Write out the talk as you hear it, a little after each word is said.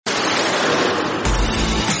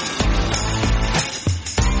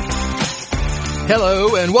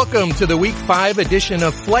Hello and welcome to the Week 5 edition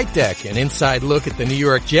of Flight Deck, an inside look at the New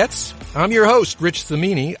York Jets. I'm your host, Rich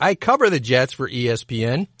Cimini. I cover the Jets for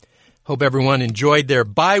ESPN. Hope everyone enjoyed their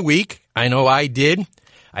bye week. I know I did.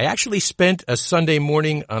 I actually spent a Sunday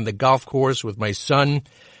morning on the golf course with my son.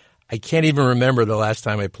 I can't even remember the last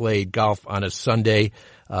time I played golf on a Sunday.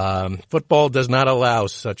 Football does not allow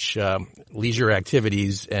such leisure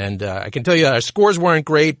activities, and I can tell you our scores weren't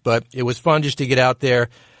great, but it was fun just to get out there,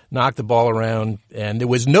 knock the ball around, and there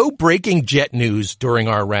was no breaking Jet news during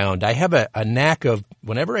our round. I have a knack of,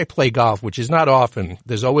 whenever I play golf, which is not often,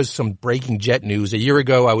 there's always some breaking Jet news. A year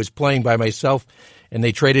ago, I was playing by myself, and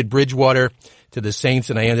they traded Bridgewater to the Saints,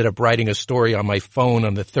 and I ended up writing a story on my phone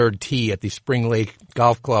on the third tee at the Spring Lake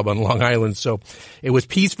Golf Club on Long Island. So it was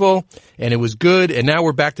peaceful, and it was good, and now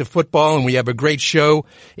we're back to football, and we have a great show.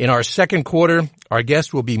 In our second quarter, our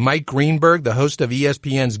guest will be Mike Greenberg, the host of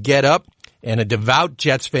ESPN's Get Up, and a devout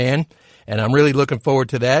Jets fan, and I'm really looking forward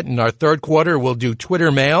to that. In our third quarter, we'll do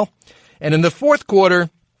Twitter mail. And in the fourth quarter,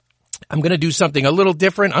 I'm going to do something a little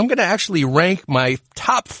different. I'm going to actually rank my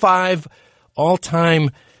top 5 all-time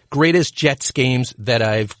greatest Jets games that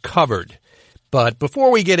I've covered. But before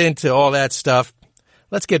we get into all that stuff,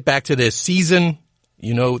 let's get back to this season.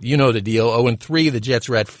 You know the deal. 0-3, the Jets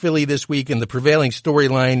are at Philly this week, and the prevailing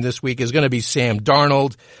storyline this week is going to be Sam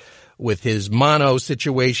Darnold with his mono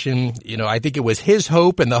situation. You know, I think it was his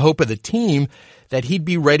hope and the hope of the team that he'd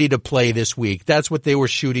be ready to play this week. That's what they were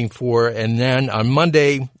shooting for. And then on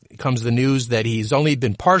Monday comes the news that he's only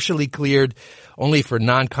been partially cleared, only for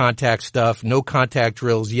non-contact stuff, no contact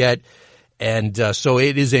drills yet. And so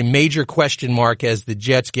it is a major question mark as the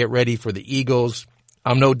Jets get ready for the Eagles.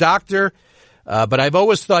 I'm no doctor, but I've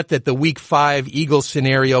always thought that the Week 5 Eagles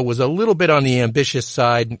scenario was a little bit on the ambitious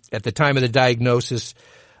side. At the time of the diagnosis,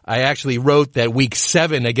 I actually wrote that Week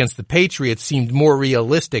 7 against the Patriots seemed more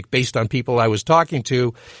realistic based on people I was talking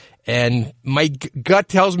to. And my gut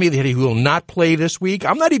tells me that he will not play this week.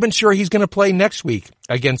 I'm not even sure he's going to play next week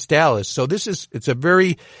against Dallas. So it's a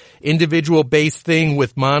very individual based thing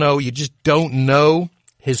with mono. You just don't know.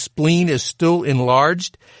 His spleen is still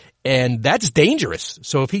enlarged, and that's dangerous.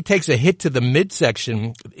 So if he takes a hit to the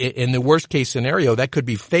midsection in the worst case scenario, that could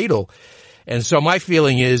be fatal. And so my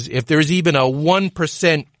feeling is if there's even a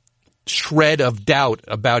 1% shred of doubt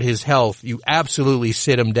about his health, you absolutely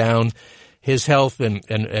sit him down. His health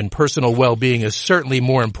and personal well-being is certainly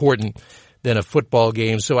more important than a football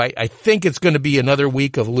game. So I think it's going to be another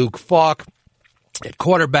week of Luke Falk at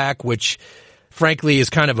quarterback, which frankly is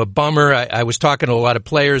kind of a bummer. I was talking to a lot of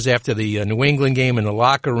players after the New England game in the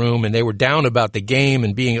locker room, and they were down about the game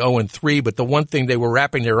and being 0-3, but the one thing they were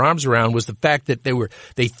wrapping their arms around was the fact that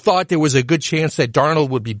they thought there was a good chance that Darnold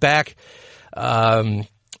would be back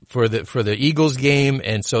for the Eagles game,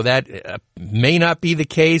 and so that may not be the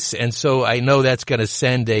case, and so I know that's going to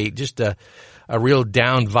send a real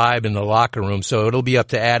down vibe in the locker room. So it'll be up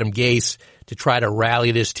to Adam Gase to try to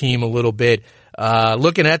rally this team a little bit.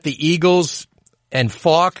 Looking at the Eagles and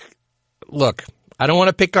Falk, look, I don't want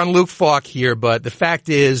to pick on Luke Falk here, but the fact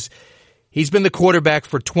is he's been the quarterback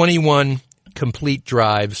for 21 complete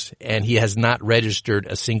drives, and he has not registered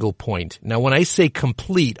a single point. Now, when I say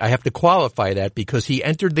complete, I have to qualify that because he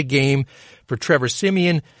entered the game for Trevor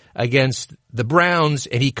Siemian against the Browns,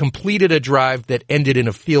 and he completed a drive that ended in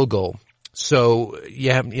a field goal. So,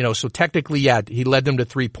 so technically, he led them to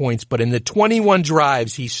 3 points, but in the 21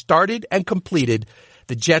 drives he started and completed,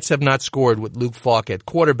 the Jets have not scored with Luke Falk at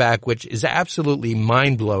quarterback, which is absolutely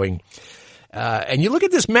mind-blowing. And you look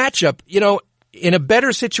at this matchup, in a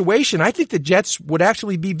better situation, I think the Jets would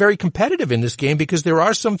actually be very competitive in this game because there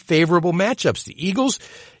are some favorable matchups. The Eagles,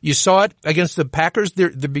 you saw it against the Packers. They're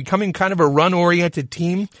becoming kind of a run-oriented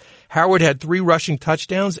team. Howard had 3 rushing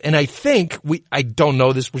touchdowns, and I don't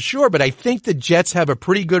know this for sure, but I think the Jets have a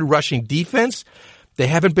pretty good rushing defense. They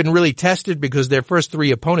haven't been really tested because their first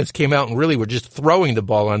 3 opponents came out and really were just throwing the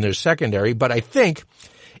ball on their secondary. But I think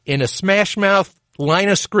in a smash-mouth line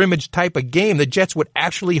of scrimmage type of game, the Jets would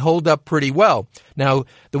actually hold up pretty well. Now,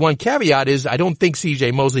 the one caveat is I don't think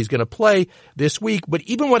C.J. Mosley's going to play this week, but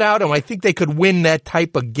even without him, I think they could win that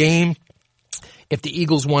type of game if the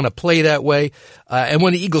Eagles want to play that way. And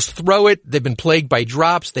when the Eagles throw it, they've been plagued by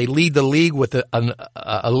drops. They lead the league with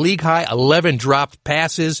a league-high 11 dropped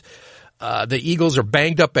passes. The Eagles are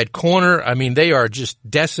banged up at corner. I mean, they are just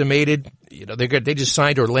decimated. They just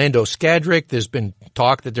signed Orlando Skadrick. There's been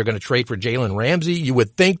talk that they're going to trade for Jalen Ramsey. You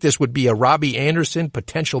would think this would be a Robbie Anderson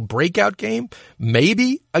potential breakout game,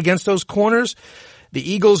 maybe against those corners. The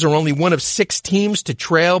Eagles are only one of 6 teams to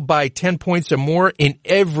trail by 10 points or more in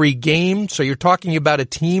every game. So you're talking about a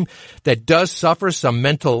team that does suffer some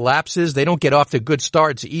mental lapses. They don't get off to good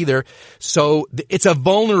starts either. So it's a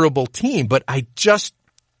vulnerable team, but I just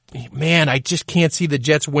can't see the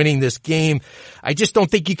Jets winning this game. I just don't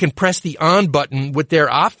think you can press the on button with their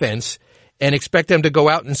offense and expect them to go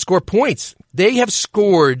out and score points. They have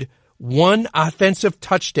scored 1 offensive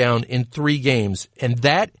touchdown in 3 games, and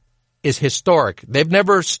that is historic. They've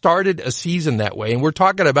never started a season that way, and we're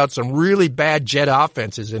talking about some really bad Jet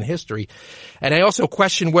offenses in history. And I also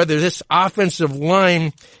question whether this offensive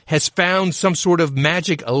line has found some sort of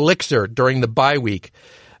magic elixir during the bye week.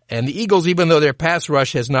 And the Eagles, even though their pass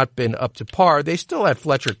rush has not been up to par, they still have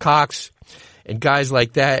Fletcher Cox and guys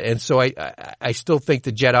like that. And so I still think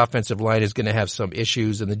the Jet offensive line is going to have some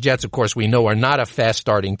issues. And the Jets, of course, we know are not a fast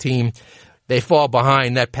starting team. They fall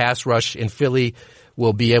behind. That pass rush in Philly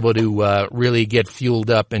will be able to really get fueled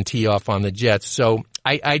up and tee off on the Jets. So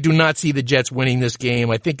I do not see the Jets winning this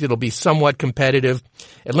game. I think it'll be somewhat competitive.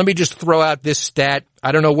 And let me just throw out this stat.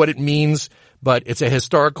 I don't know what it means, but it's a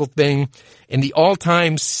historical thing. In the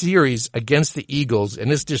all-time series against the Eagles, and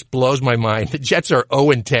this just blows my mind, the Jets are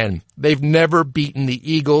 0-10. They've never beaten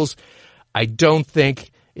the Eagles. I don't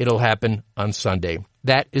think it'll happen on Sunday.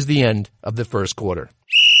 That is the end of the first quarter.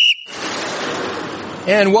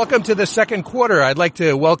 And welcome to the second quarter. I'd like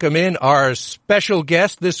to welcome in our special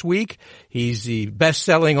guest this week. He's the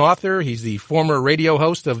best-selling author. He's the former radio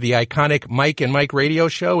host of the iconic Mike and Mike radio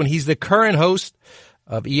show, and he's the current host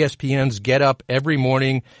of ESPN's Get Up Every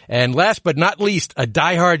Morning. And last but not least, a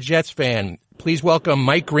diehard Jets fan. Please welcome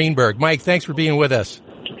Mike Greenberg. Mike, thanks for being with us.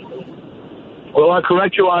 Well, I'll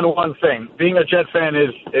correct you on one thing. Being a Jet fan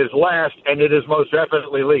is last, and it is most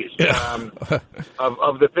definitely least.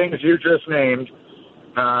 Of the things you just named,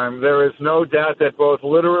 there is no doubt that both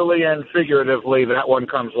literally and figuratively that one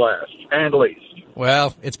comes last and least.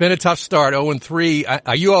 Well, it's been a tough start, 0-3.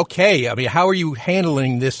 Are you okay? I mean, how are you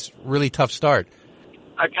handling this really tough start?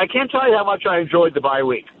 I can't tell you how much I enjoyed the bye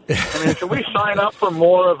week. I mean, can we sign up for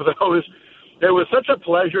more of those? It was such a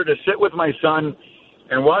pleasure to sit with my son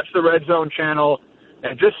and watch the Red Zone channel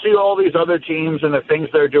and just see all these other teams and the things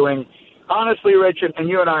they're doing. Honestly, Rich, and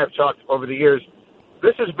you and I have talked over the years,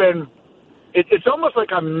 this has been, it's almost like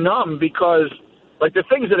I'm numb because, like, the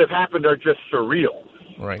things that have happened are just surreal.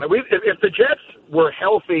 Right. Like if the Jets were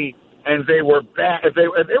healthy and they were bad, if they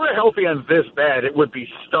were healthy and this bad, it would be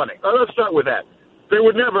stunning. Let's start with that. They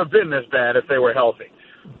would never have been this bad if they were healthy.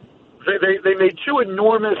 They made 2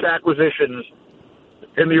 enormous acquisitions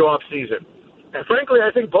in the offseason. And frankly, I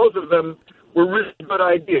think both of them were really good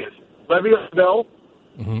ideas. Le'Veon Bell,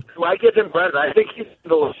 who I give him credit. I think he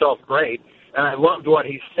handled himself great, and I loved what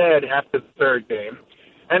he said after the third game.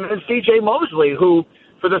 And then C.J. Mosley, who,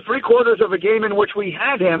 for the 3 quarters of a game in which we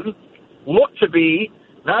had him, looked to be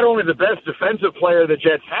not only the best defensive player the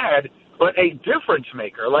Jets had, but a difference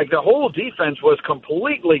maker. Like, the whole defense was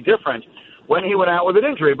completely different when he went out with an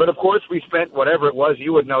injury. But, of course, we spent whatever it was,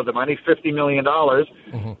 you would know the money, $50 million or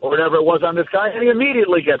whatever it was on this guy, and he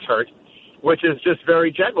immediately gets hurt, which is just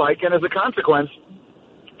very Jet-like. And as a consequence,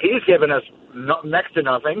 he's given us next to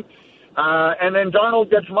nothing. And then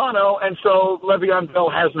Darnold gets mono, and so Le'Veon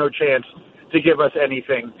Bell has no chance to give us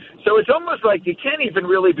anything. So it's almost like you can't even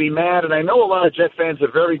really be mad. And I know a lot of Jet fans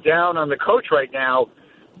are very down on the coach right now.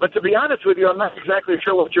 But to be honest with you, I'm not exactly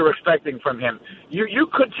sure what you're expecting from him. You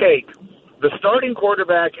could take the starting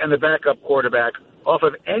quarterback and the backup quarterback off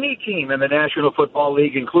of any team in the National Football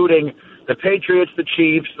League, including the Patriots, the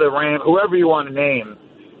Chiefs, the Rams, whoever you want to name,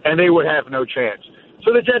 and they would have no chance.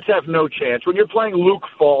 So the Jets have no chance. When you're playing Luke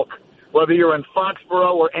Falk, whether you're in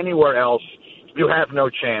Foxborough or anywhere else, you have no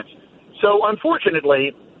chance. So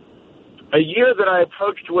unfortunately, a year that I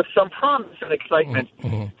approached with some promise and excitement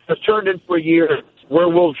has turned into a year where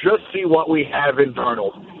we'll just see what we have in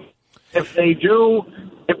Darnold. If they do,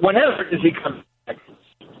 whenever does he come back,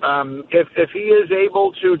 if he is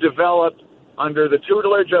able to develop under the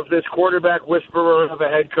tutelage of this quarterback whisperer of a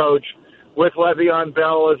head coach with Le'Veon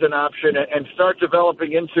Bell as an option and start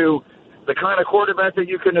developing into the kind of quarterback that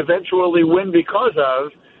you can eventually win because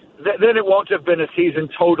of, then it won't have been a season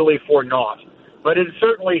totally for naught. But it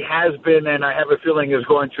certainly has been, and I have a feeling is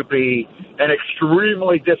going to be, an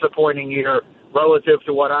extremely disappointing year relative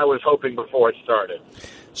to what I was hoping before it started.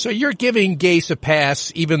 So you're giving Gase a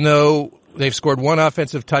pass, even though they've scored 1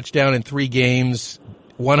 offensive touchdown in 3 games,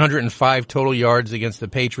 105 total yards against the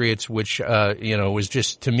Patriots, which, was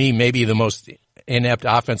just, to me, maybe the most inept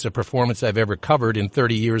offensive performance I've ever covered in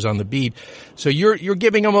 30 years on the beat. So you're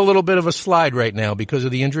giving them a little bit of a slide right now because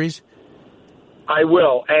of the injuries? I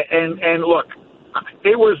will. And look,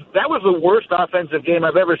 that was the worst offensive game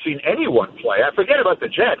I've ever seen anyone play. I forget about the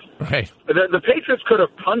Jets. Right. The Patriots could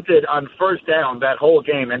have punted on first down that whole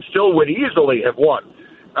game and still would easily have won.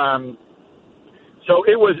 So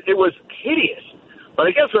it was hideous. But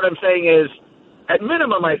I guess what I'm saying is, at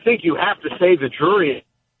minimum, I think you have to say the jury.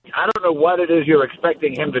 I don't know what it is you're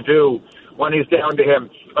expecting him to do when he's down to him.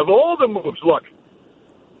 Of all the moves, look,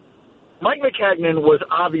 Mike Maccagnan was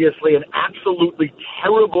obviously an absolutely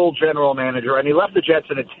terrible general manager, and he left the Jets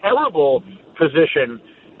in a terrible position.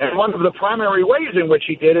 And one of the primary ways in which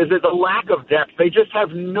he did is the lack of depth. They just have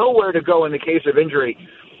nowhere to go in the case of injury.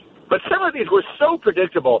 But some of these were so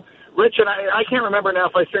predictable. Rich, and I can't remember now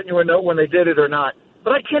if I sent you a note when they did it or not,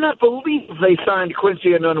 but I cannot believe they signed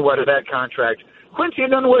Quincy Enunwa to that contract. Quincy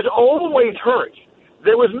Enunwa was always hurt.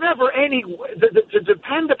 There was never any to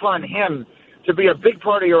depend upon him to be a big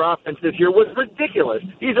part of your offense this year was ridiculous.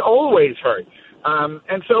 He's always hurt.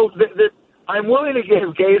 And so I'm willing to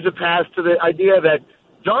give Gaze a pass to the idea that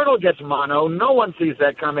Darnold gets mono. No one sees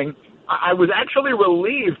that coming. I was actually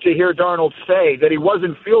relieved to hear Darnold say that he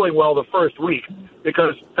wasn't feeling well the first week,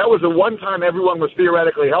 because that was the one time everyone was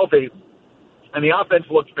theoretically healthy, and the offense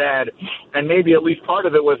looked bad, and maybe at least part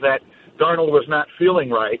of it was that Darnold was not feeling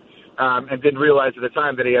right and didn't realize at the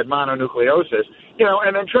time that he had mononucleosis.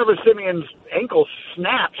 And then Trevor Siemian's ankle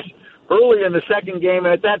snaps early in the second game,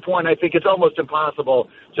 and at that point I think it's almost impossible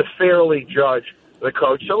to fairly judge the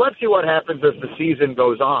coach. So let's see what happens as the season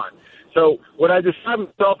goes on. So would I describe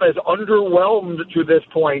myself as underwhelmed to this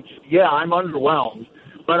point? Yeah, I'm underwhelmed.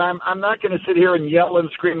 But I'm not going to sit here and yell and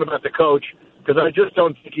scream about the coach, because I just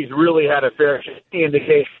don't think he's really had a fair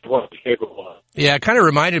indication of what he's capable of. Yeah, it kind of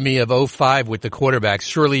reminded me of 2005 with the quarterbacks.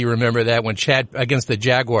 Surely you remember that when against the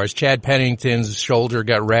Jaguars, Chad Pennington's shoulder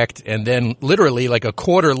got wrecked, and then literally like a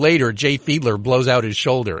quarter later, Jay Fiedler blows out his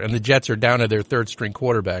shoulder, and the Jets are down to their third-string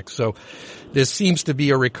quarterback. So this seems to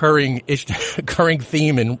be a recurring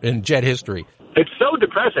theme in Jet history. It's so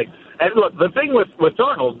depressing. And look, the thing with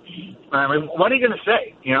Darnold, I mean, what are you going to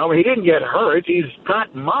say? He didn't get hurt. He's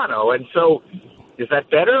got mono. And so is that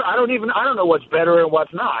better? I don't know what's better and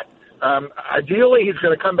what's not. Ideally, he's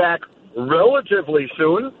going to come back relatively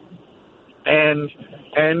soon and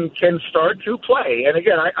can start to play. And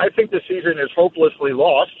again, I think the season is hopelessly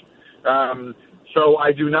lost. So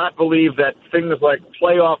I do not believe that things like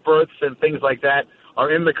playoff berths and things like that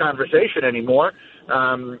are in the conversation anymore.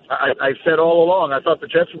 I said all along, I thought the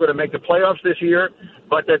Jets were going to make the playoffs this year,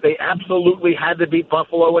 but that they absolutely had to beat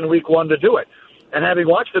Buffalo in Week 1 to do it. And having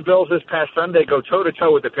watched the Bills this past Sunday go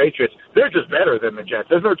toe-to-toe with the Patriots, they're just better than the Jets.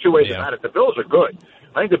 There's no two ways about it. The Bills are good.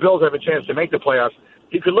 I think the Bills have a chance to make the playoffs.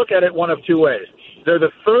 You could look at it one of two ways. They're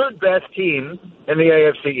the third best team in the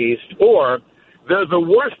AFC East, or they're the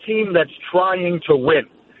worst team that's trying to win.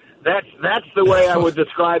 That's the way I would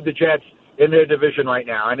describe the Jets in their division right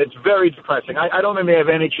now, and it's very depressing. I don't think they have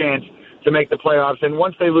any chance to make the playoffs, and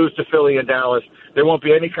once they lose to Philly and Dallas, there won't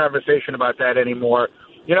be any conversation about that anymore.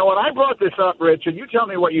 When I brought this up, Rich, and you tell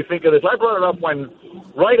me what you think of this, I brought it up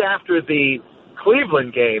right after the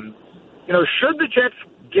Cleveland game, should the Jets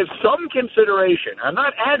give some consideration, I'm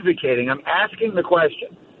not advocating, I'm asking the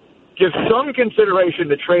question, give some consideration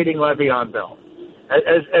to trading Le'Veon Bell.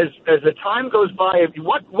 As the time goes by,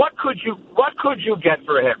 what could you get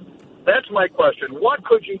for him? That's my question. What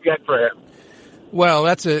could you get for him? Well,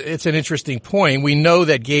 it's an interesting point. We know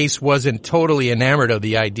that Gase wasn't totally enamored of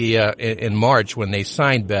the idea in March when they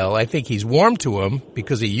signed Bell. I think he's warmed to him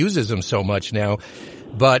because he uses him so much now.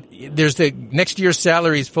 But there's the next year's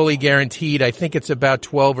salary is fully guaranteed. I think it's about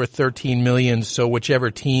 12 or 13 million. So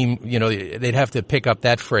whichever team, they'd have to pick up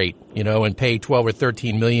that freight, and pay 12 or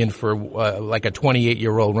 13 million for like a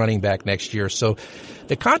 28-year-old running back next year. So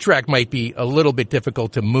the contract might be a little bit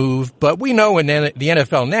difficult to move, but we know in the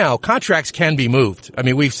NFL now, contracts can be moved. I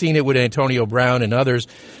mean, we've seen it with Antonio Brown and others.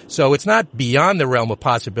 So it's not beyond the realm of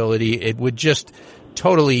possibility. It would just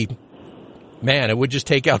it would just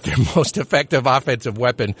take out their most effective offensive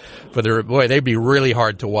weapon they'd be really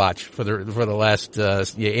hard to watch for the last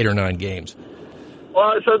 8 or 9 games.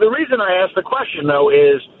 Well, so the reason I asked the question, though,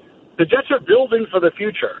 is the Jets are building for the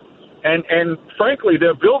future. And frankly,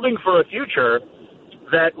 they're building for a future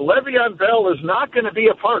that Le'Veon Bell is not going to be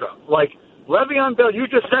a part of. Like, Le'Veon Bell, you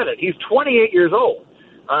just said it, he's 28 years old.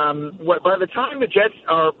 By the time the Jets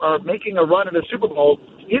are making a run at a Super Bowl,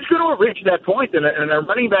 he's going to reach that point in a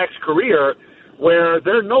running back's career where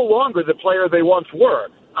they're no longer the player they once were.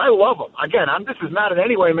 I love him. Again, this is not in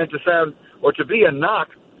any way meant to sound or to be a knock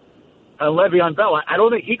on Le'Veon Bell. I don't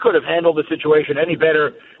think he could have handled the situation any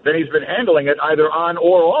better than he's been handling it, either on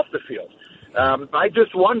or off the field. I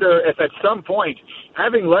just wonder if at some point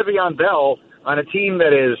having Le'Veon Bell on a team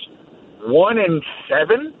that is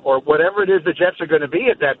 1-7 or whatever it is the Jets are going to be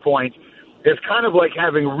at that point is kind of like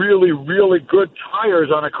having really, really good tires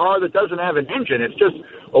on a car that doesn't have an engine. It's just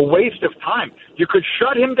a waste of time. You could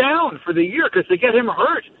shut him down for the year because to get him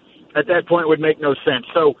hurt at that point would make no sense.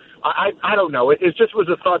 So I don't know. It just was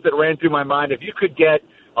a thought that ran through my mind. If you could get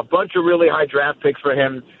a bunch of really high draft picks for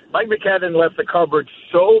him, Mike McCadden left the cupboard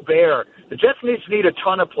so bare. The Jets need a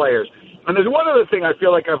ton of players. And there's one other thing I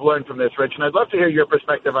feel like I've learned from this, Rich, and I'd love to hear your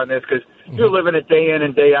perspective on this because you're living it day in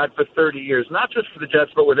and day out for 30 years, not just for the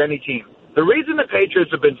Jets but with any team. The reason the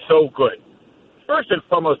Patriots have been so good, first and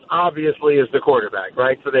foremost, obviously, is the quarterback,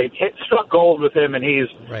 right? So they struck gold with him, and he's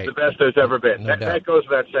the best there's ever been. That goes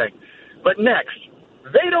without saying. But next,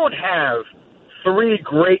 they don't have 3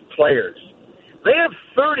 great players. They have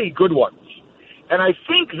 30 good ones. And I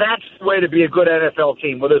think that's the way to be a good NFL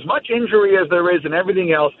team. With as much injury as there is and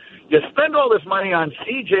everything else, you spend all this money on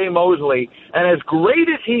C.J. Mosley, and as great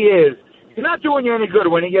as he is, he's not doing you any good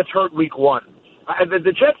when he gets hurt week 1.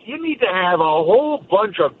 The Jets, you need to have a whole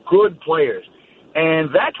bunch of good players, and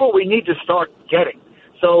that's what we need to start getting.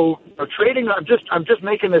 So trading, I'm just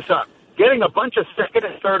making this up, getting a bunch of second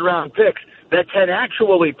and third round picks that can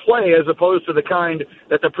actually play as opposed to the kind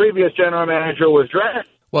that the previous general manager was drafting.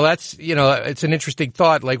 Well, that's, it's an interesting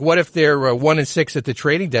thought. Like, what if they're 1-6 at the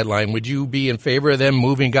trading deadline? Would you be in favor of them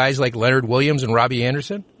moving guys like Leonard Williams and Robbie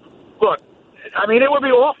Anderson? Look, I mean, it would be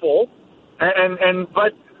awful,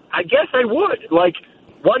 but I guess I would. Like,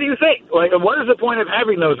 what do you think? Like, what is the point of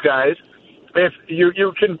having those guys if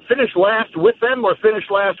you can finish last with them or finish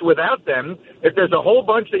last without them? If there's a whole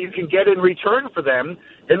bunch that you can get in return for them,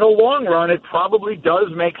 in the long run, it probably does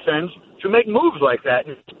make sense to make moves like that.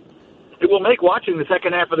 It will make watching the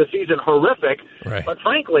second half of the season horrific. Right. But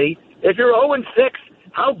frankly, if you're 0-6,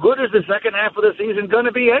 how good is the second half of the season going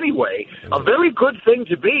to be anyway? A very good thing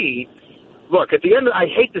to be. Look, at the end, I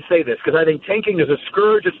hate to say this because I think tanking is a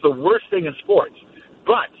scourge. It's the worst thing in sports.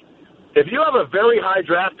 But if you have a very high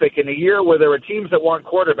draft pick in a year where there are teams that want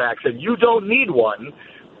quarterbacks and you don't need one,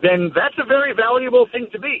 then that's a very valuable thing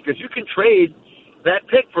to be because you can trade that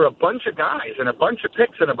pick for a bunch of guys and a bunch of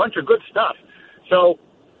picks and a bunch of good stuff. So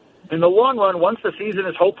in the long run, once the season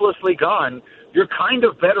is hopelessly gone, you're kind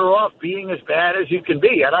of better off being as bad as you can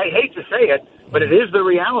be. And I hate to say it, but it is the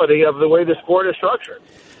reality of the way the sport is structured.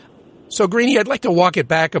 So, Greeny, I'd like to walk it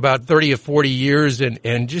back about 30 or 40 years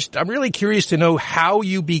and just, I'm really curious to know how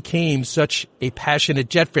you became such a passionate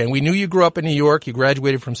Jet fan. We knew you grew up in New York. You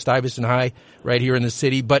graduated from Stuyvesant High right here in the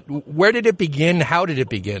city. But where did it begin? How did it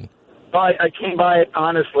begin? I came by it,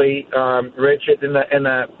 honestly, Rich, in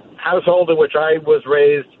the household in which I was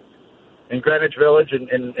raised in Greenwich Village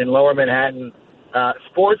in Lower Manhattan.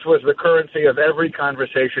 Sports was the currency of every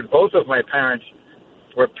conversation. Both of my parents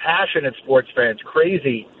were passionate sports fans,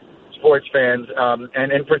 crazy sports fans,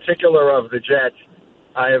 and in particular of the Jets.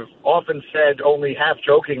 I have often said, only half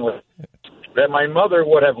jokingly, that my mother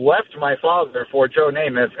would have left my father for Joe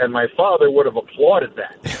Namath, and my father would have applauded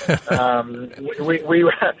that.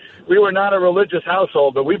 We were not a religious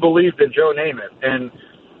household, but we believed in Joe Namath, and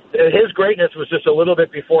his greatness was just a little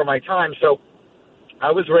bit before my time. So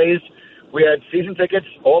I was raised, we had season tickets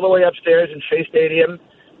all the way upstairs in Shea Stadium,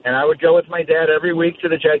 and I would go with my dad every week to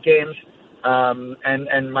the Jet games.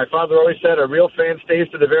 And my father always said a real fan stays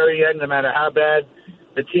to the very end, no matter how bad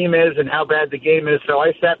the team is and how bad the game is. So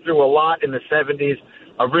I sat through a lot in the 70s,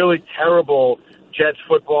 a really terrible Jets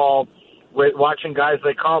football, with watching guys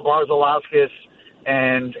like Carl Barzilowskis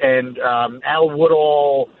and Al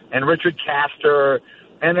Woodall and Richard Castor.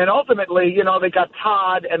 And then ultimately, they got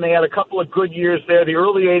Todd, and they had a couple of good years there. The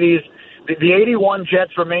early 80s, the 81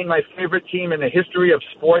 Jets remain my favorite team in the history of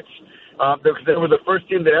sports. Because they were the first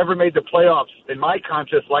team that ever made the playoffs in my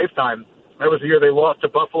conscious lifetime. That was the year they lost to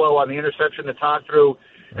Buffalo on the interception that Todd threw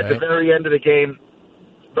at the very end of the game.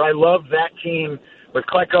 But I loved that team with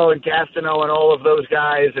Klecko and Gastineau and all of those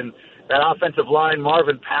guys, and that offensive line,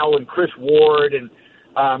 Marvin Powell and Chris Ward. And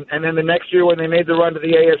then the next year when they made the run to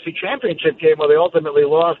the AFC Championship game, where they ultimately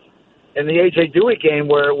lost in the A.J. Dewey game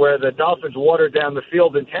where the Dolphins watered down the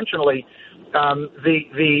field intentionally,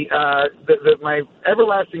 my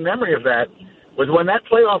everlasting memory of that was when that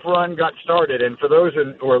playoff run got started. And for those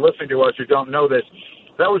who are listening to us who don't know this,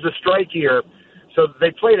 that was a strike year. So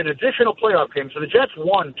they played an additional playoff game. So the Jets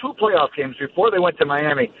won 2 playoff games before they went to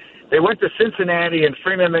Miami. They went to Cincinnati, and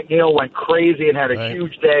Freeman McNeil went crazy and had a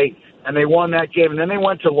huge day, and they won that game. And then they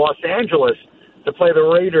went to Los Angeles to play the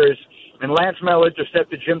Raiders, and Lance Mellor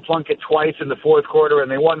intercepted Jim Plunkett twice in the fourth quarter,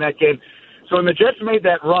 and they won that game. So when the Jets made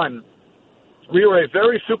that run, we were a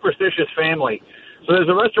very superstitious family. So there's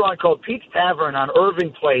a restaurant called Pete's Tavern on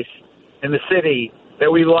Irving Place in the city that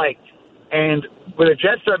we liked. And when the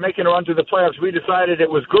Jets started making a run through the playoffs, we decided it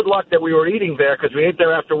was good luck that we were eating there because we ate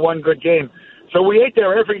there after one good game. So we ate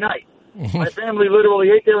there every night. My family literally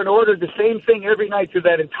ate there and ordered the same thing every night through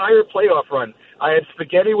that entire playoff run. I had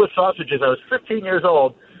spaghetti with sausages. I was 15 years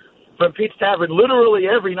old from Pete's Tavern literally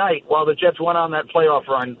every night while the Jets went on that playoff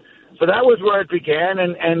run. So that was where it began,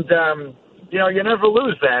 and you know, you never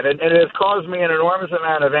lose that. And it has caused me an enormous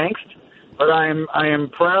amount of angst, but I am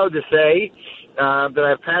proud to say that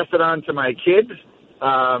I've passed it on to my kids.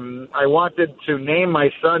 I wanted to name my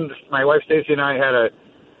son, my wife Stacy and I had a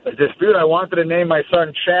dispute. I wanted to name my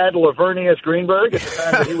son Chad Lavernius Greenberg at the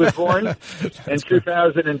time that he was born in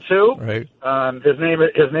 2002. Right. His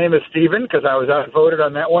name is Steven because I was outvoted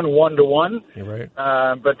on that one 1-1. You're right.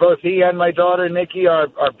 But both he and my daughter Nikki are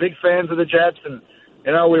big fans of the Jets, and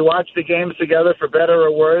you know, we watch the games together for better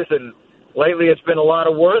or worse. And lately it's been a lot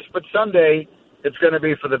of worse, but someday it's going to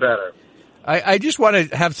be for the better. I just want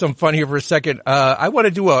to have some fun here for a second. I want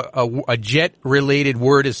to do a Jet-related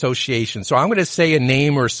word association. So I'm going to say a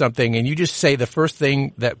name or something, and you just say the first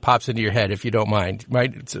thing that pops into your head, if you don't mind.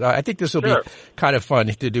 Right? I think this will be kind of fun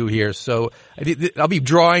to do here. So I'll be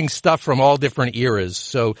drawing stuff from all different eras.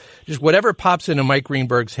 So just whatever pops into Mike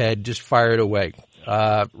Greenberg's head, just fire it away.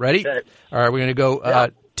 Ready? Okay. All right, we're going to go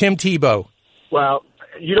Tim Tebow. Well,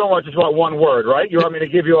 you don't want just want one word, right? You want me to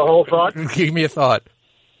give you a whole thought? Give me a thought.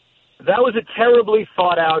 That was a terribly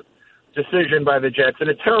thought-out decision by the Jets and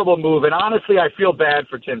a terrible move. And honestly, I feel bad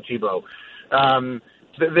for Tim Tebow.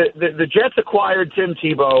 The Jets acquired Tim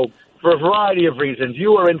Tebow for a variety of reasons.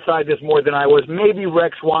 You were inside this more than I was. Maybe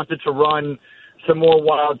Rex wanted to run some more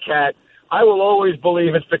Wildcat. I will always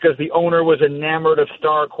believe it's because the owner was enamored of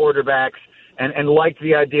star quarterbacks and liked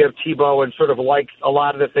the idea of Tebow and sort of liked a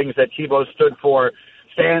lot of the things that Tebow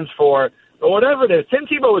stands for. But whatever it is, Tim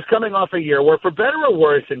Tebow was coming off a year where, for better or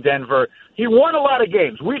worse in Denver, he won a lot of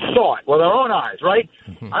games. We saw it with our own eyes, right?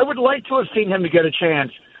 Mm-hmm. I would like to have seen him to get a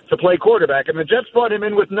chance to play quarterback, and the Jets brought him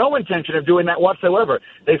in with no intention of doing that whatsoever.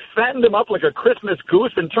 They fattened him up like a Christmas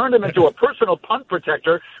goose and turned him into a personal punt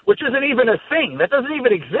protector, which isn't even a thing. That doesn't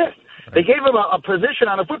even exist. They gave him a position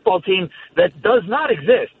on a football team that does not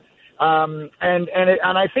exist. And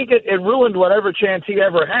I think it ruined whatever chance he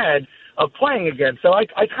ever had of playing again. So I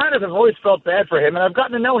kind of have always felt bad for him, and I've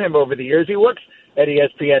gotten to know him over the years. He works at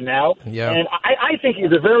ESPN now, and I think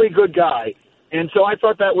he's a very good guy. And so I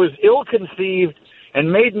thought that was ill-conceived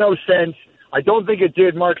and made no sense. I don't think it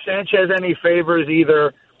did Mark Sanchez any favors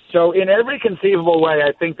either. So in every conceivable way,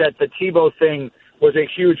 I think that the Tebow thing was a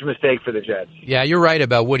huge mistake for the Jets. Yeah, you're right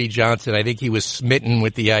about Woody Johnson. I think he was smitten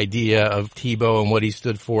with the idea of Tebow and what he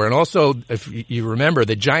stood for. And also, if you remember,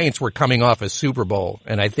 the Giants were coming off a Super Bowl,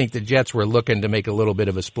 and I think the Jets were looking to make a little bit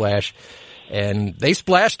of a splash. And they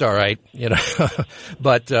splashed all right, you know.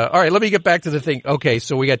 But, all right, let me get back to the thing. Okay,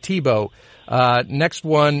 so we got Tebow. Next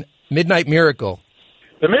one, Midnight Miracle.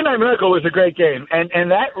 The Midnight Miracle was a great game.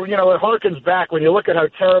 And that, you know, it harkens back when you look at how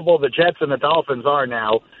terrible the Jets and the Dolphins are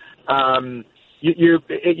now.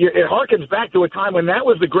 It harkens back to a time when that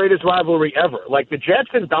was the greatest rivalry ever. Like the Jets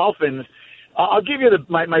and Dolphins, I'll give you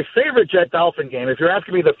my favorite Jet-Dolphin game. If you're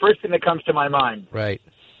asking me the first thing that comes to my mind. Right.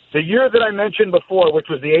 The year that I mentioned before, which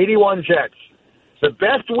was the 81 Jets, the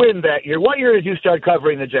best win that year. What year did you start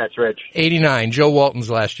covering the Jets, Rich? 89, Joe Walton's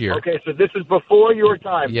last year. Okay, so this is before your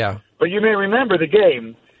time. Yeah. But you may remember the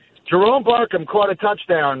game. Jerome Barkham caught a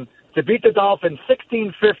touchdown to beat the Dolphins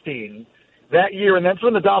 16-15 that year, and that's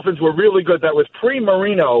when the Dolphins were really good. That was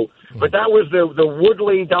pre-Marino, but that was the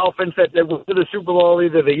Woodley Dolphins that went to the Super Bowl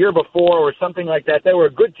either the year before or something like that. They were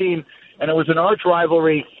a good team, and it was an arch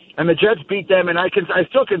rivalry, and the Jets beat them, and I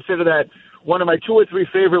still consider that one of my 2 or 3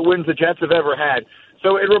 favorite wins the Jets have ever had.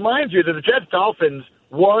 So it reminds you that the Jets-Dolphins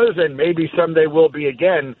was, and maybe someday will be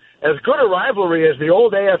again, as good a rivalry as the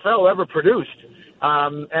old AFL ever produced.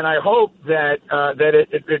 And I hope that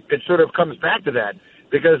it sort of comes back to that,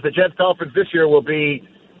 because the Jets-Dolphins this year will be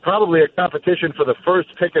probably a competition for the first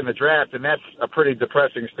pick in the draft, and that's a pretty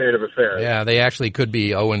depressing state of affairs. Yeah, they actually could be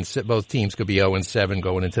 0-7. Both teams could be 0-7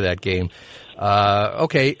 going into that game.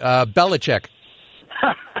 Okay, Belichick.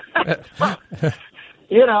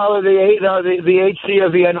 You know, the HC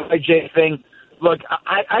of the NYJ thing. Look,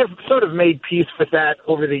 I've sort of made peace with that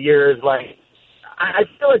over the years. Like, I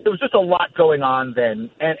feel like there was just a lot going on then,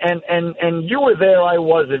 and you were there, I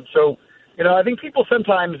wasn't. So, you know, I think people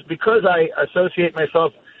sometimes, because I associate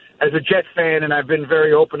myself as a Jet fan, and I've been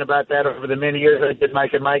very open about that over the many years I did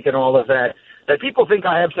Mike and Mike and all of that, that people think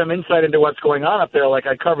I have some insight into what's going on up there, like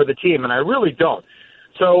I cover the team, and I really don't.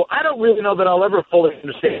 So I don't really know that I'll ever fully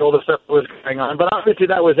understand all the stuff that was going on, but obviously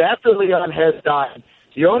that was after Leon Hess died.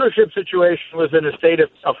 The ownership situation was in a state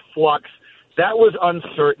of flux. that was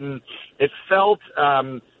uncertain. It felt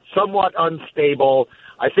somewhat unstable.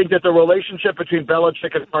 I think that the relationship between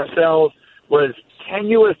Belichick and Parcells was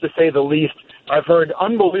tenuous, to say the least. I've heard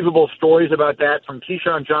unbelievable stories about that from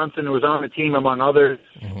Keyshawn Johnson, who was on the team, among others,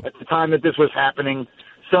 at the time that this was happening.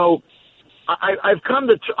 So I've come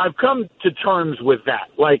to terms with that.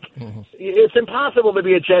 Like, it's impossible to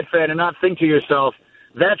be a Jet fan and not think to yourself,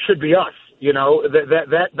 that should be us. You know,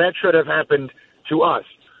 that should have happened to us.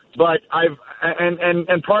 But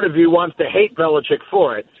and part of you wants to hate Belichick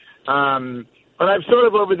for it. But I've sort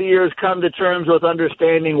of over the years come to terms with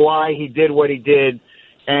understanding why he did what he did.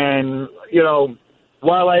 And, you know,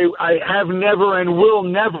 while I have never and will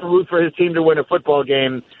never root for his team to win a football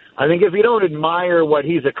game, I think if you don't admire what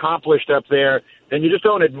he's accomplished up there, then you just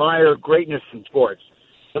don't admire greatness in sports.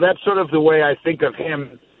 So that's sort of the way I think of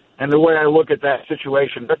him and the way I look at that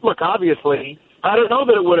situation. But look, obviously, I don't know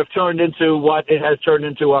that it would have turned into what it has turned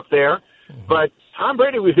into up there, but Tom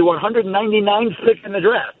Brady was the 199th pick in the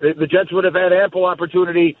draft. The Jets would have had ample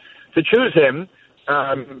opportunity to choose him,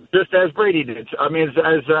 just as Brady did. I mean,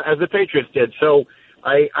 as the Patriots did. So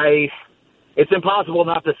it's impossible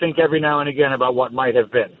not to think every now and again about what might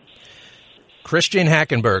have been. Christian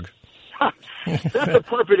Hackenberg. That's a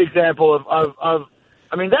perfect example of.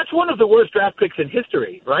 I mean, that's one of the worst draft picks in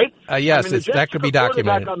history, right? Yes, I mean, that could be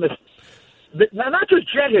documented. Not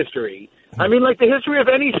just Jet history. I mean, like the history of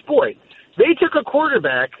any sport. They took a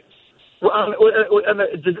quarterback.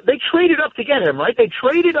 They traded up to get him, right? They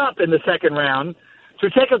traded up in the second round to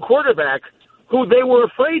take a quarterback who they were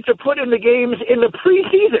afraid to put in the games in the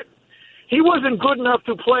preseason. He wasn't good enough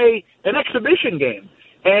to play an exhibition game.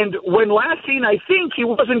 And when last seen, I think he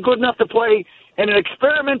wasn't good enough to play in an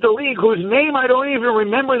experimental league whose name I don't even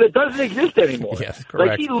remember, that doesn't exist anymore. Yes,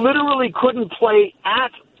 correct. Like, he literally couldn't play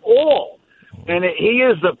at all. And he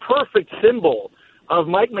is the perfect symbol of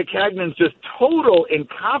Mike Maccagnan's just total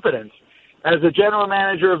incompetence as the general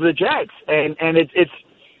manager of the Jets. And it's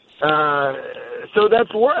so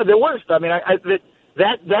that's the worst. I mean,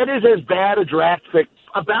 that is as bad a draft pick,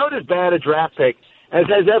 about as bad a draft pick as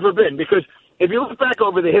has ever been. Because if you look back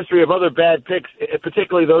over the history of other bad picks,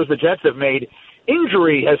 particularly those the Jets have made,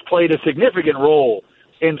 injury has played a significant role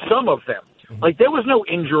in some of them. Like, there was no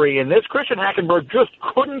injury in this. Christian Hackenberg just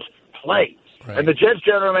couldn't play. Right. And the Jets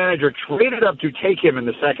general manager traded up to take him in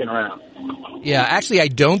the second round. Yeah, actually, I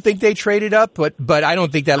don't think they traded up, but I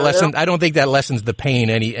don't think that I don't think that lessens the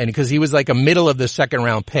pain any, and because he was like a middle of the second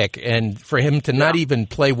round pick, and for him to not even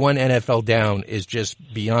play one NFL down is just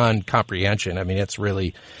beyond comprehension. I mean, it's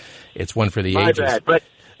one for the ages. My bad, but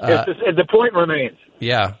the point remains.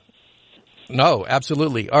 Yeah. No,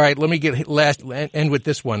 absolutely. All right, let me end with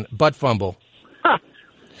this one. Butt fumble. Well,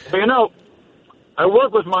 you know, I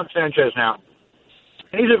work with Mark Sanchez now.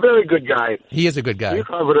 He's a very good guy. He is a good guy. You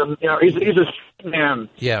covered him. You know, he's a man.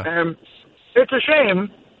 Yeah. And it's a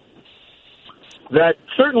shame that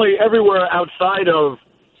certainly everywhere outside of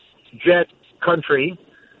Jet country,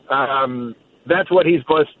 that's what he's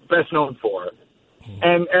best known for.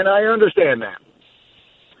 And I understand that.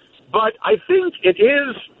 But I think it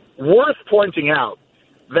is worth pointing out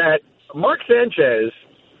that Mark Sanchez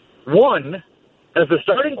won as the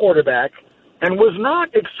starting quarterback and was not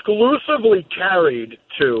exclusively carried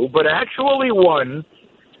to, but actually won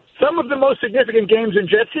some of the most significant games in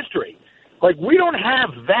Jets history. Like, we don't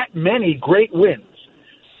have that many great wins.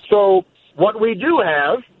 So what we do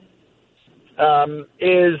have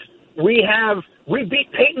is we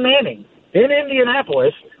beat Peyton Manning in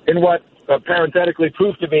Indianapolis in what parenthetically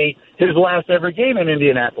proved to be his last ever game in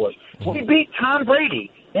Indianapolis. We beat Tom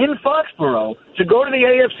Brady in Foxborough to go to the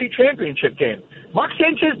AFC Championship game. Mark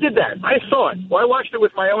Sanchez did that. I saw it. Well, I watched it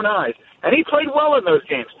with my own eyes. And he played well in those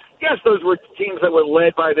games. Yes, those were teams that were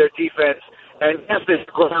led by their defense. And yes, they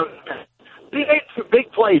ground. He made some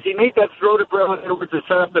big plays. He made that throw to Braylon Edwards to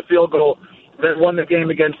set up the field goal that won the game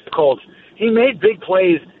against the Colts. He made big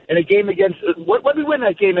plays in a game against what did we win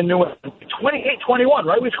that game in New England? 28-21,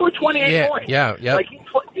 right? We scored 28 points. Yeah. Like,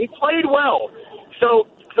 he played well. So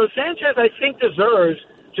Sanchez, I think, deserves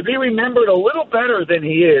to be remembered a little better than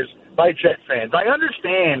he is by Jet fans. I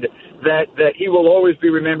understand that he will always be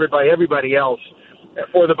remembered by everybody else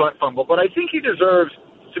for the butt fumble, but I think he deserves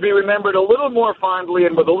to be remembered a little more fondly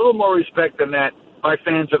and with a little more respect than that by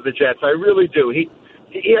fans of the Jets. I really do.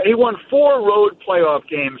 He won 4 road playoff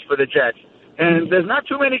games for the Jets, and there's not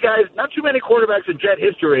too many quarterbacks in Jet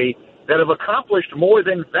history that have accomplished more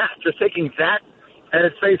than that, just taking that at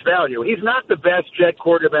its face value. He's not the best Jet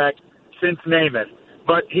quarterback since Namath,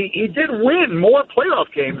 But he did win more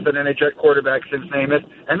playoff games than any Jet quarterback since Namath,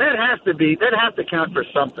 and that has to count for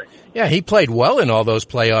something. Yeah, he played well in all those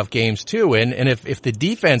playoff games too. And if the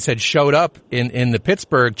defense had showed up in the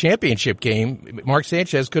Pittsburgh championship game, Mark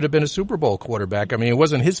Sanchez could have been a Super Bowl quarterback. I mean, it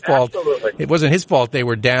wasn't his fault. Absolutely. It wasn't his fault they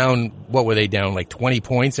were down. What were they down, like 20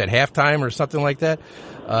 points at halftime or something like that?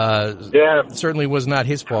 Certainly was not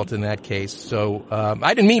his fault in that case. So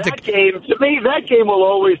I didn't mean to me, that game will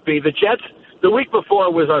always be the Jets. The week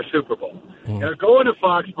before was our Super Bowl. Going to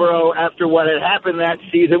Foxborough after what had happened that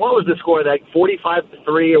season. What was the score? Like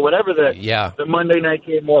 45-3 or whatever the Monday night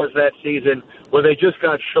game was that season, where they just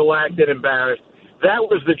got shellacked and embarrassed. That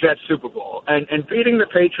was the Jets Super Bowl. And beating the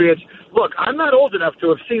Patriots. Look, I'm not old enough to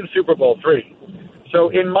have seen Super Bowl III. So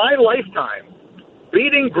in my lifetime,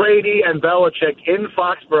 beating Brady and Belichick in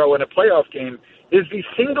Foxborough in a playoff game is the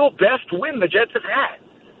single best win the Jets have had.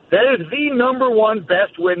 That is the number one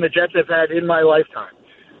best win the Jets have had in my lifetime.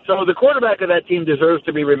 So the quarterback of that team deserves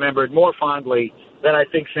to be remembered more fondly than I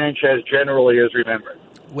think Sanchez generally is remembered.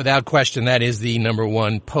 Without question, that is the number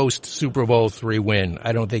one post-Super Bowl III win.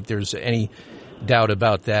 I don't think there's any doubt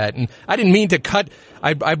about that. And I didn't mean to cut.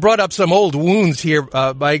 I brought up some old wounds here,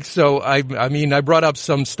 Mike. So I brought up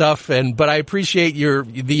some stuff, but I appreciate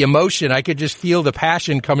the emotion. I could just feel the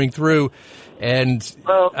passion coming through. And,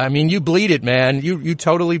 you bleed it, man. You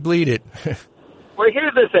totally bleed it. Well,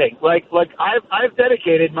 here's the thing. Like I've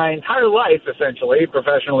dedicated my entire life, essentially,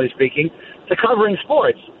 professionally speaking, to covering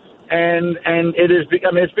sports. And it's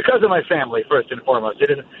because of my family, first and foremost.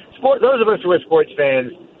 It is sport. Those of us who are sports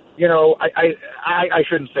fans, I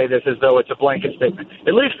shouldn't say this as though it's a blanket statement.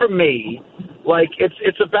 At least for me,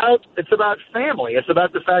 it's about family. It's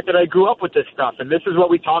about the fact that I grew up with this stuff, and this is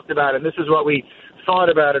what we talked about, and this is what we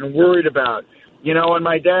thought about and worried about. And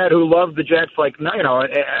my dad, who loved the Jets,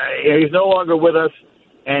 he's no longer with us.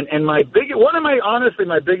 And my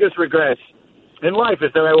biggest regrets in life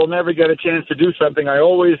is that I will never get a chance to do something I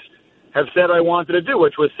always have said I wanted to do,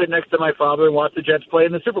 which was sit next to my father and watch the Jets play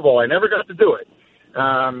in the Super Bowl. I never got to do it.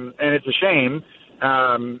 And it's a shame.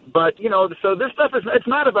 So this stuff it's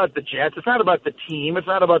not about the Jets. It's not about the team. It's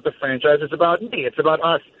not about the franchise. It's about me. It's about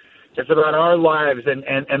us. It's about our lives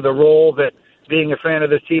and the role that being a fan of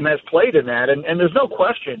this team has played in that. And there's no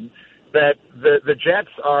question that the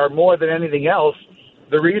Jets are, more than anything else,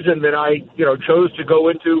 the reason that I, chose to go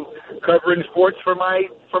into covering sports for my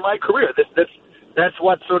career. That's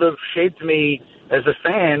what sort of shaped me as a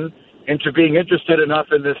fan into being interested enough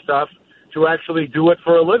in this stuff to actually do it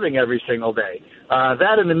for a living every single day.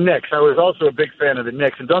 That and the Knicks. I was also a big fan of the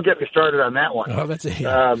Knicks, and don't get me started on that one. Oh, that's it.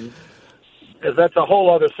 Because that's a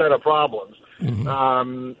whole other set of problems. Mm-hmm.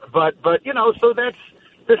 So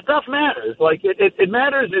this stuff matters. It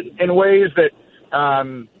matters in ways that,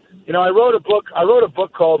 I wrote a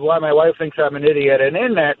book called Why My Wife Thinks I'm an Idiot, and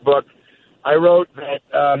in that book, I wrote that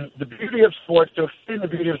the beauty of sports, to explain the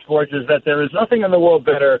beauty of sports, is that there is nothing in the world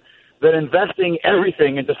better than investing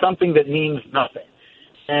everything into something that means nothing.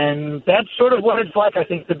 And that's sort of what it's like, I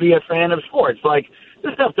think, to be a fan of sports.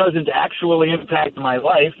 This stuff doesn't actually impact my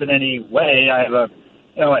life in any way. I have a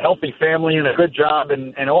healthy family and a good job,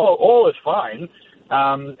 and all is fine.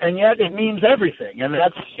 And yet it means everything. And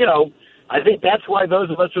that's, I think that's why those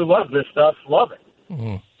of us who love this stuff love it.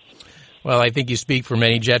 Mm-hmm. Well, I think you speak for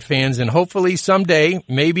many Jet fans, and hopefully someday,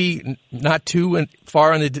 maybe not too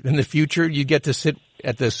far in the future, you get to sit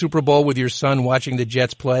at the Super Bowl with your son watching the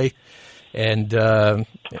Jets play. And, that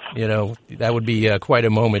would be quite a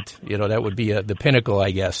moment. That would be the pinnacle,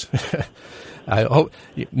 I guess. I hope.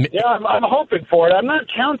 Yeah, I'm hoping for it. I'm not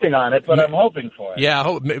counting on it, but I'm hoping for it. Yeah, I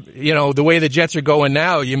hope, the way the Jets are going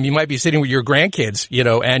now, you might be sitting with your grandkids,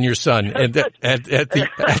 and your son at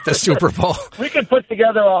the Super Bowl. We could put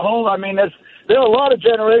together a whole. There are a lot of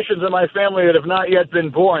generations of my family that have not yet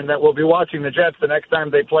been born that will be watching the Jets the next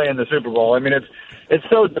time they play in the Super Bowl. It's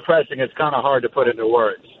so depressing. It's kind of hard to put into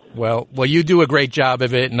words. Well, you do a great job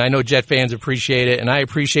of it, and I know Jet fans appreciate it, and I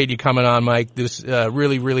appreciate you coming on, Mike. This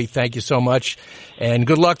really, really thank you so much, and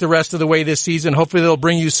good luck the rest of the way this season. Hopefully they'll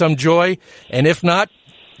bring you some joy, and if not,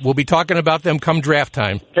 we'll be talking about them come draft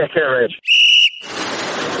time. Take care, Rich.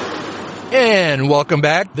 And welcome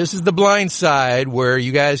back. This is The Blind Side, where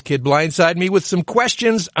you guys could blindside me with some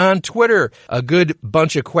questions on Twitter. A good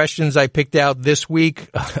bunch of questions I picked out this week.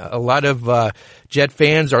 A lot of Jet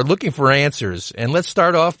fans are looking for answers. And let's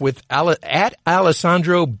start off with at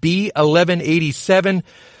Alessandro B1187.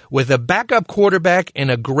 With a backup quarterback and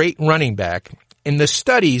a great running back, in the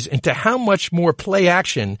studies into how much more play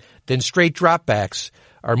action than straight dropbacks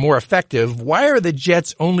are more effective, why are the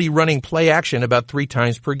Jets only running play action about 3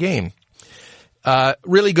 times per game?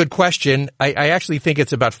 Really good question. I actually think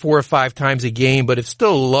it's about 4 or 5 times a game, but it's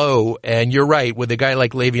still low. And you're right, with a guy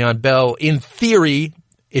like Le'Veon Bell, in theory,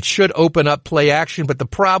 it should open up play action. But the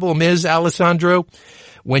problem is, Alessandro,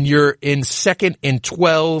 when you're in 2nd and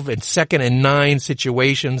 12 and 2nd and 9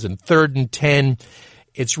 situations and 3rd and 10,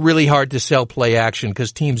 it's really hard to sell play action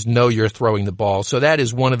because teams know you're throwing the ball. So that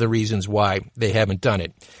is one of the reasons why they haven't done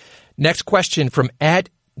it. Next question from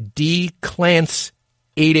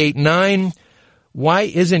 @DClance889. Why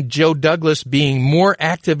isn't Joe Douglas being more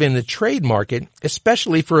active in the trade market,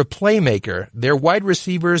 especially for a playmaker? Their wide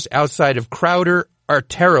receivers outside of Crowder are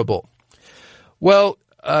terrible. Well,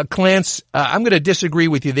 Clance, I'm going to disagree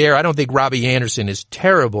with you there. I don't think Robbie Anderson is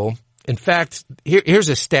terrible. In fact, here's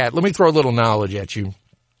a stat. Let me throw a little knowledge at you.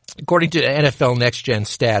 According to the NFL Next Gen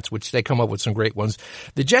stats, which they come up with some great ones,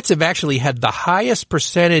 the Jets have actually had the highest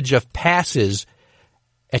percentage of passes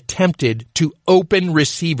attempted to open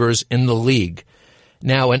receivers in the league.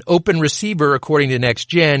 Now, an open receiver, according to Next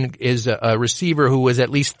Gen, is a receiver who is at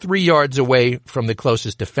least 3 yards away from the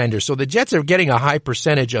closest defender. So the Jets are getting a high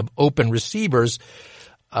percentage of open receivers.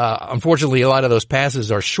 Unfortunately, a lot of those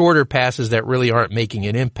passes are shorter passes that really aren't making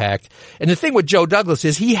an impact. And the thing with Joe Douglas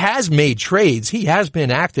is he has made trades. He has been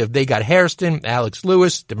active. They got Hairston, Alex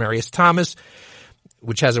Lewis, Demaryius Thomas,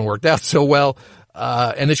 which hasn't worked out so well.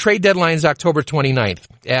 And the trade deadline is October 29th,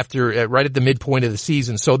 right at the midpoint of the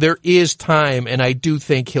season. So there is time, and I do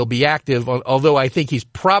think he'll be active, although I think he's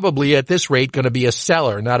probably at this rate going to be a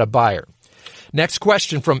seller, not a buyer. Next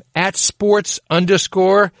question from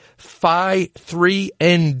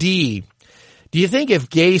 @sports_phi3nd. Do you think if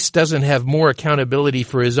Gase doesn't have more accountability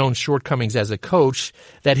for his own shortcomings as a coach,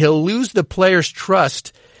 that he'll lose the players'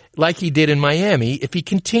 trust like he did in Miami if he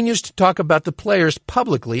continues to talk about the players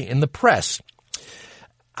publicly in the press?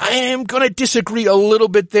 I am going to disagree a little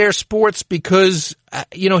bit there, Sports, because,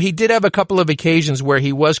 he did have a couple of occasions where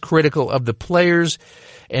he was critical of the players.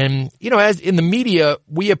 And, as in the media,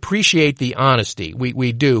 we appreciate the honesty.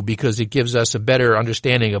 We do, because it gives us a better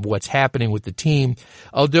understanding of what's happening with the team.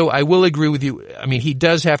 Although I will agree with you. I mean, he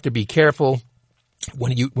does have to be careful.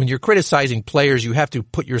 When you're criticizing players, you have to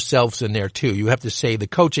put yourselves in there too. You have to say the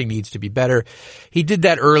coaching needs to be better. He did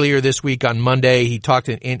that earlier this week on Monday. He talked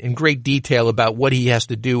in great detail about what he has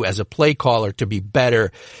to do as a play caller to be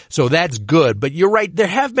better. So that's good. But you're right. There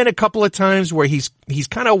have been a couple of times where he's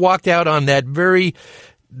kind of walked out on that very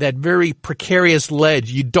precarious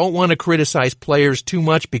ledge. You don't want to criticize players too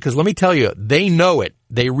much because let me tell you, they know it.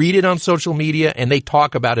 They read it on social media and they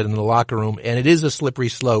talk about it in the locker room, and it is a slippery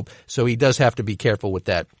slope. So he does have to be careful with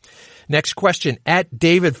that. Next question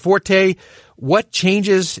 @David Forte. What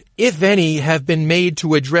changes, if any, have been made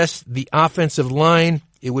to address the offensive line?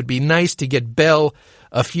 It would be nice to get Bell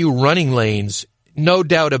a few running lanes. No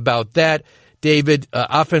doubt about that, David.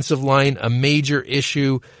 Offensive line, a major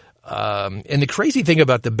issue. And the crazy thing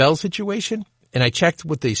about the Bell situation, and I checked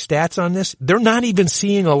with the stats on this, they're not even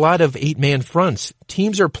seeing a lot of 8-man fronts.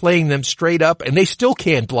 Teams are playing them straight up and they still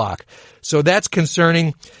can't block. So that's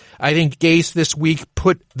concerning. I think Gase this week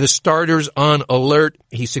put the starters on alert.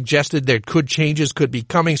 He suggested that changes could be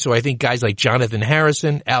coming. So I think guys like Jonathan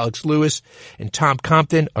Harrison, Alex Lewis, and Tom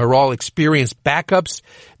Compton are all experienced backups.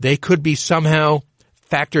 They could be somehow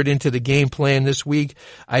factored into the game plan this week.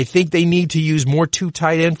 I think they need to use more 2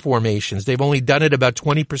 tight end formations. They've only done it about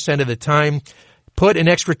 20% of the time. Put an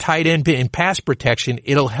extra tight end in pass protection.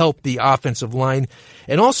 It'll help the offensive line.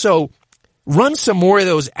 And also run some more of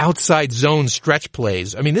those outside zone stretch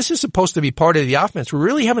plays. I mean, this is supposed to be part of the offense. We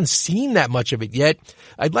really haven't seen that much of it yet.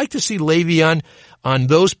 I'd like to see Le'Veon on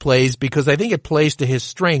those plays because I think it plays to his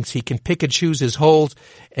strengths. He can pick and choose his holes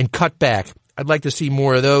and cut back. I'd like to see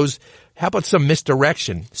more of those. How about some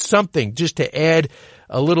misdirection? Something just to add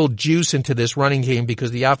a little juice into this running game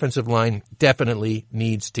because the offensive line definitely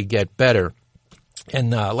needs to get better.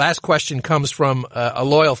 And last question comes from a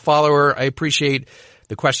loyal follower. I appreciate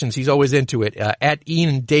the questions. He's always into it.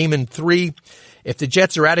 @IanDamon3. If the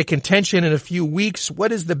Jets are out of contention in a few weeks,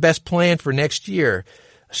 what is the best plan for next year?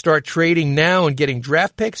 Start trading now and getting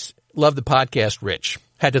draft picks? Love the podcast, Rich.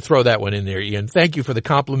 Had to throw that one in there, Ian. Thank you for the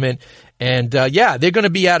compliment. And, they're going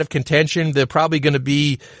to be out of contention. They're probably going to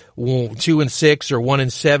be 2-6 or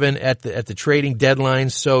 1-7 at the trading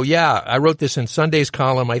deadline. So I wrote this in Sunday's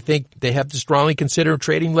column. I think they have to strongly consider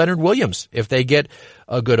trading Leonard Williams if they get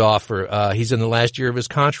a good offer. He's in the last year of his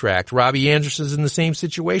contract. Robbie Anderson's in the same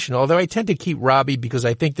situation, although I tend to keep Robbie because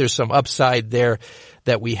I think there's some upside there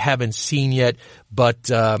that we haven't seen yet.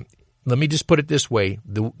 But, let me just put it this way.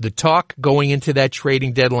 The talk going into that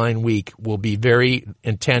trading deadline week will be very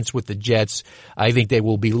intense with the Jets. I think they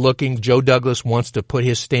will be looking. Joe Douglas wants to put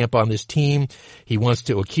his stamp on this team. He wants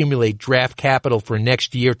to accumulate draft capital for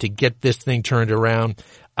next year to get this thing turned around.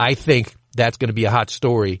 I think that's going to be a hot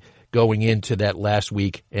story going into that last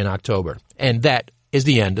week in October. And that is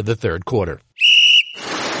the end of the third quarter.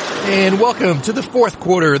 And welcome to the fourth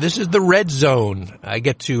quarter. This is the Red Zone. I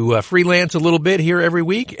get to freelance a little bit here every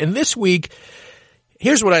week. And this week,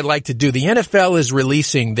 here's what I'd like to do. The NFL is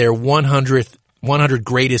releasing their 100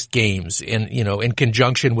 greatest games in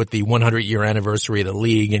conjunction with the 100-year anniversary of the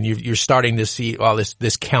league. And you're starting to see all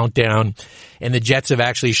this countdown. And the Jets have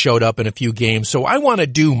actually showed up in a few games. So I want to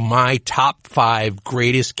do my top 5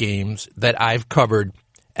 greatest games that I've covered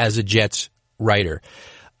as a Jets writer.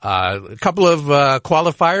 A couple of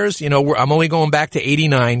qualifiers. I'm only going back to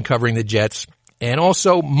 89 covering the Jets. And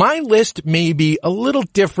also, my list may be a little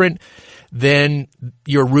different than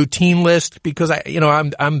your routine list because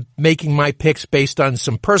I'm making my picks based on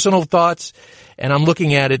some personal thoughts, and I'm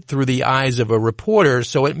looking at it through the eyes of a reporter.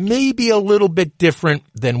 So it may be a little bit different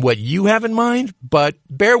than what you have in mind, but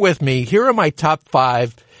bear with me. Here are my top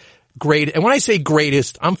 5 great. And when I say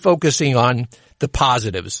greatest, I'm focusing on the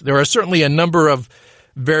positives. There are certainly a number of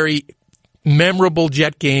very memorable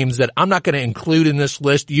Jet games that I'm not going to include in this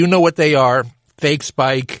list. You know what they are. Fake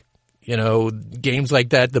spike, games like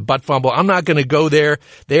that, the butt fumble. I'm not going to go there.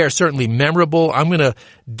 They are certainly memorable. I'm going to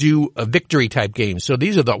do a victory type game. So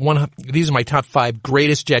these are my top 5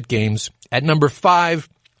 greatest Jet games. At number 5,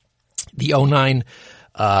 the 2009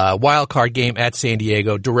 wild card game at San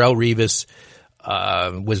Diego. Darrelle Revis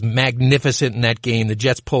was magnificent in that game. The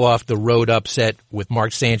Jets pull off the road upset with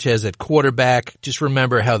Mark Sanchez at quarterback. Just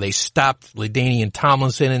remember how they stopped LaDainian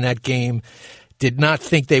Tomlinson in that game. Did not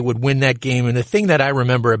think they would win that game. And the thing that I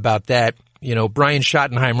remember about that, Brian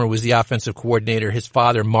Schottenheimer was the offensive coordinator. His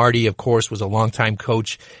father, Marty, of course, was a longtime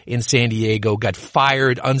coach in San Diego, got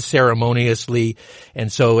fired unceremoniously.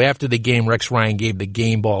 And so after the game, Rex Ryan gave the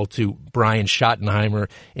game ball to Brian Schottenheimer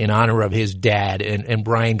in honor of his dad. And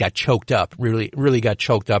Brian got choked up, really got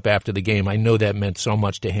choked up after the game. I know that meant so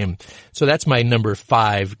much to him. So that's my number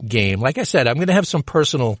 5 game. Like I said, I'm going to have some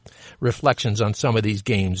personal reflections on some of these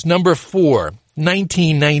games. Number 4.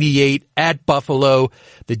 1998 at Buffalo,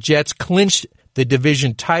 the Jets clinched the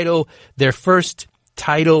division title, their first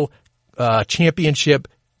title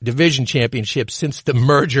division championship since the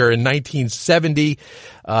merger in 1970.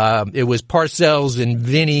 It was Parcells and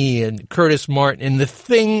Vinny and Curtis Martin. And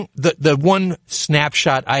the one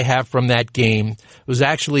snapshot I have from that game was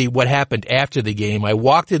actually what happened after the game. I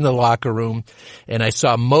walked in the locker room and I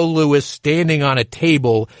saw Mo Lewis standing on a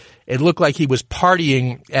table. It looked like he was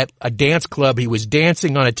partying at a dance club. He was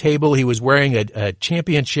dancing on a table. He was wearing a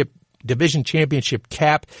division championship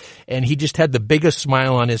cap, and he just had the biggest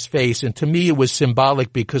smile on his face. And to me, it was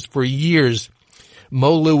symbolic because for years,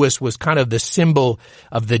 Mo Lewis was kind of the symbol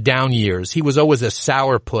of the down years. He was always a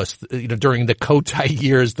sourpuss, during the Kotite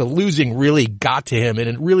years. The losing really got to him and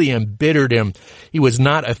it really embittered him. He was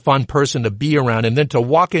not a fun person to be around. And then to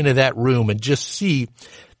walk into that room and just see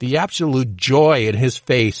the absolute joy in his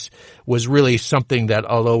face was really something that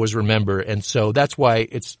I'll always remember. And so that's why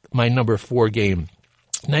it's my number 4 game.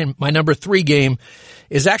 My number 3 game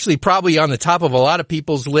is actually probably on the top of a lot of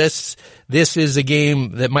people's lists. This is a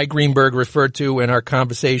game that Mike Greenberg referred to in our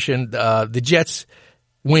conversation. The Jets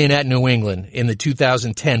win at New England in the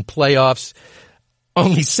 2010 playoffs.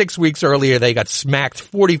 Only 6 weeks earlier, they got smacked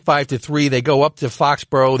 45-3. They go up to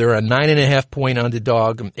Foxborough. They're a 9.5-point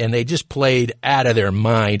underdog, and they just played out of their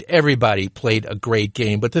mind. Everybody played a great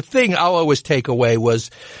game. But the thing I'll always take away was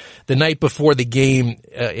the night before the game,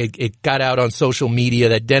 it got out on social media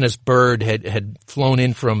that Dennis Byrd had flown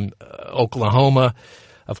in from Oklahoma.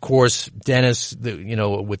 Of course, Dennis,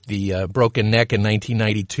 with the broken neck in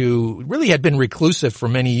 1992, really had been reclusive for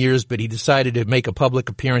many years, but he decided to make a public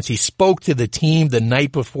appearance. He spoke to the team the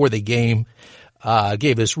night before the game,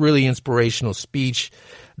 gave this really inspirational speech.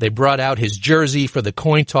 They brought out his jersey for the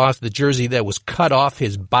coin toss, the jersey that was cut off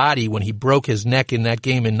his body when he broke his neck in that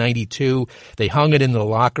game in 92. They hung it in the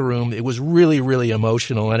locker room. It was really, really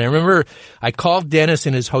emotional. And I remember I called Dennis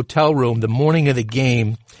in his hotel room the morning of the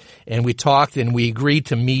game, and we talked and we agreed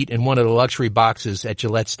to meet in one of the luxury boxes at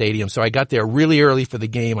Gillette Stadium. So I got there really early for the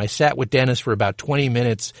game. I sat with Dennis for about 20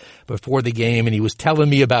 minutes before the game, and he was telling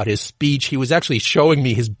me about his speech. He was actually showing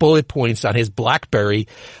me his bullet points on his BlackBerry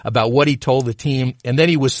about what he told the team. And then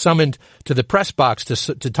he was summoned to the press box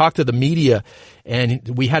to talk to the media.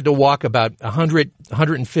 And we had to walk about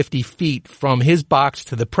 150 feet from his box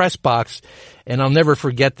to the press box. And I'll never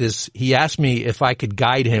forget this. He asked me if I could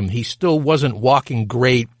guide him. He still wasn't walking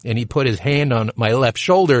great, and he put his hand on my left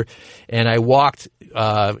shoulder, and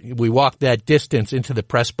we walked that distance into the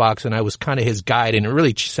press box, and I was kind of his guide, and it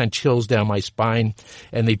really sent chills down my spine.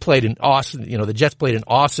 And they played an awesome, the Jets played an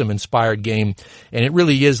awesome, inspired game, and it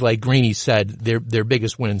really is, like Greeny said, their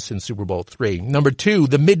biggest win since Super Bowl III. Number 2,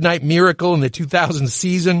 the Midnight Miracle in the 2000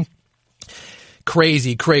 season.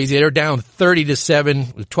 Crazy. They're down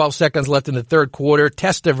 30-7 with 12 seconds left in the third quarter.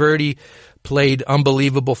 Testaverde played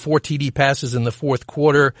unbelievable, 4 TD passes in the fourth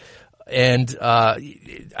quarter. And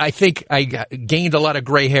I think I gained a lot of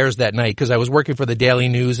gray hairs that night because I was working for the Daily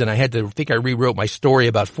News, and I rewrote my story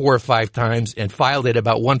about 4 or 5 times and filed it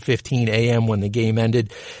about 1:15 a.m. when the game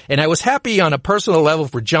ended. And I was happy on a personal level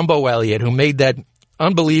for Jumbo Elliott, who made that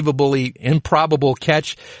unbelievably improbable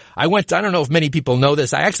catch. I don't know if many people know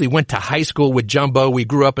this. I actually went to high school with Jumbo. We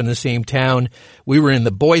grew up in the same town. We were in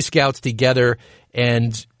the Boy Scouts together,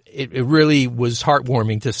 and it really was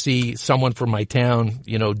heartwarming to see someone from my town,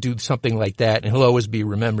 do something like that, and he'll always be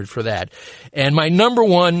remembered for that. And my number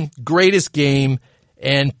 1 greatest game,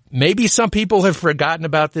 and maybe some people have forgotten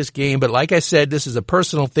about this game, but like I said, this is a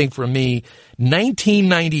personal thing for me.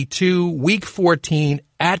 1992, Week 14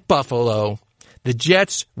 at Buffalo. The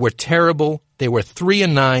Jets were terrible. They were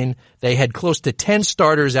 3-9. They had close to 10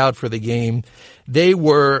 starters out for the game. They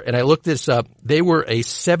were, and I looked this up, they were a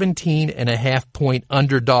 17.5-point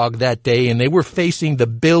underdog that day, and they were facing the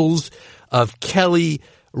Bills of Kelly,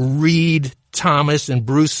 Reed, Thomas, and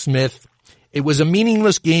Bruce Smith. It was a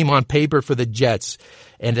meaningless game on paper for the Jets,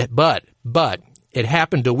 but it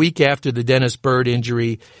happened a week after the Dennis Byrd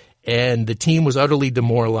injury, and the team was utterly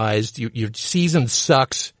demoralized. Your season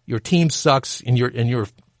sucks, your team sucks, and your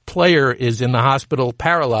player is in the hospital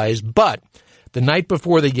paralyzed. But the night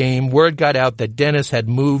before the game, word got out that Dennis had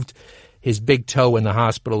moved his big toe in the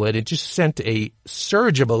hospital, and it just sent a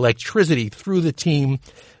surge of electricity through the team.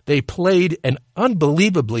 They played an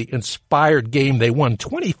unbelievably inspired game. They won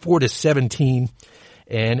 24-17.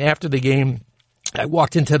 And after the game, I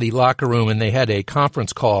walked into the locker room, and they had a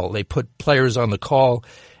conference call. They put players on the call,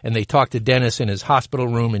 and they talked to Dennis in his hospital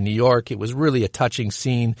room in New York. It was really a touching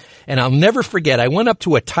scene. And I'll never forget, I went up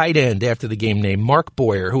to a tight end after the game named Mark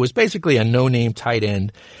Boyer, who was basically a no-name tight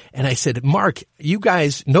end. And I said, Mark, you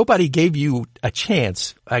guys, nobody gave you a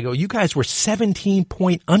chance. I go, you guys were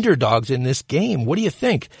 17-point underdogs in this game. What do you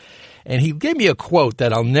think? And he gave me a quote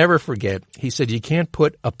that I'll never forget. He said, you can't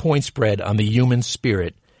put a point spread on the human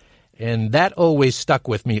spirit. And that always stuck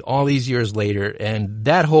with me all these years later. And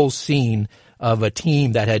that whole scene of a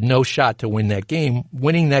team that had no shot to win that game,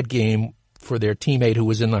 winning that game for their teammate who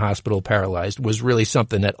was in the hospital paralyzed, was really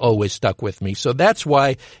something that always stuck with me. So that's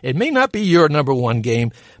why it may not be your number 1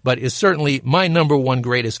 game, but is certainly my number 1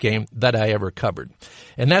 greatest game that I ever covered.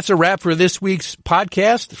 And that's a wrap for this week's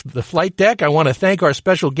podcast, The Flight Deck. I want to thank our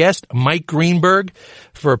special guest, Mike Greenberg,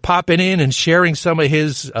 for popping in and sharing some of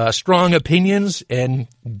his strong opinions and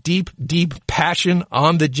deep passion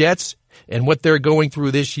on the Jets and what they're going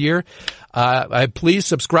through this year. Please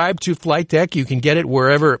subscribe to Flight Deck. You can get it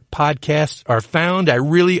wherever podcasts are found. I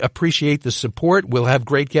really appreciate the support. We'll have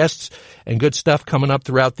great guests and good stuff coming up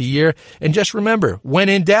throughout the year. And just remember, when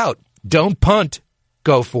in doubt, don't punt,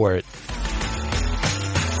 go for it.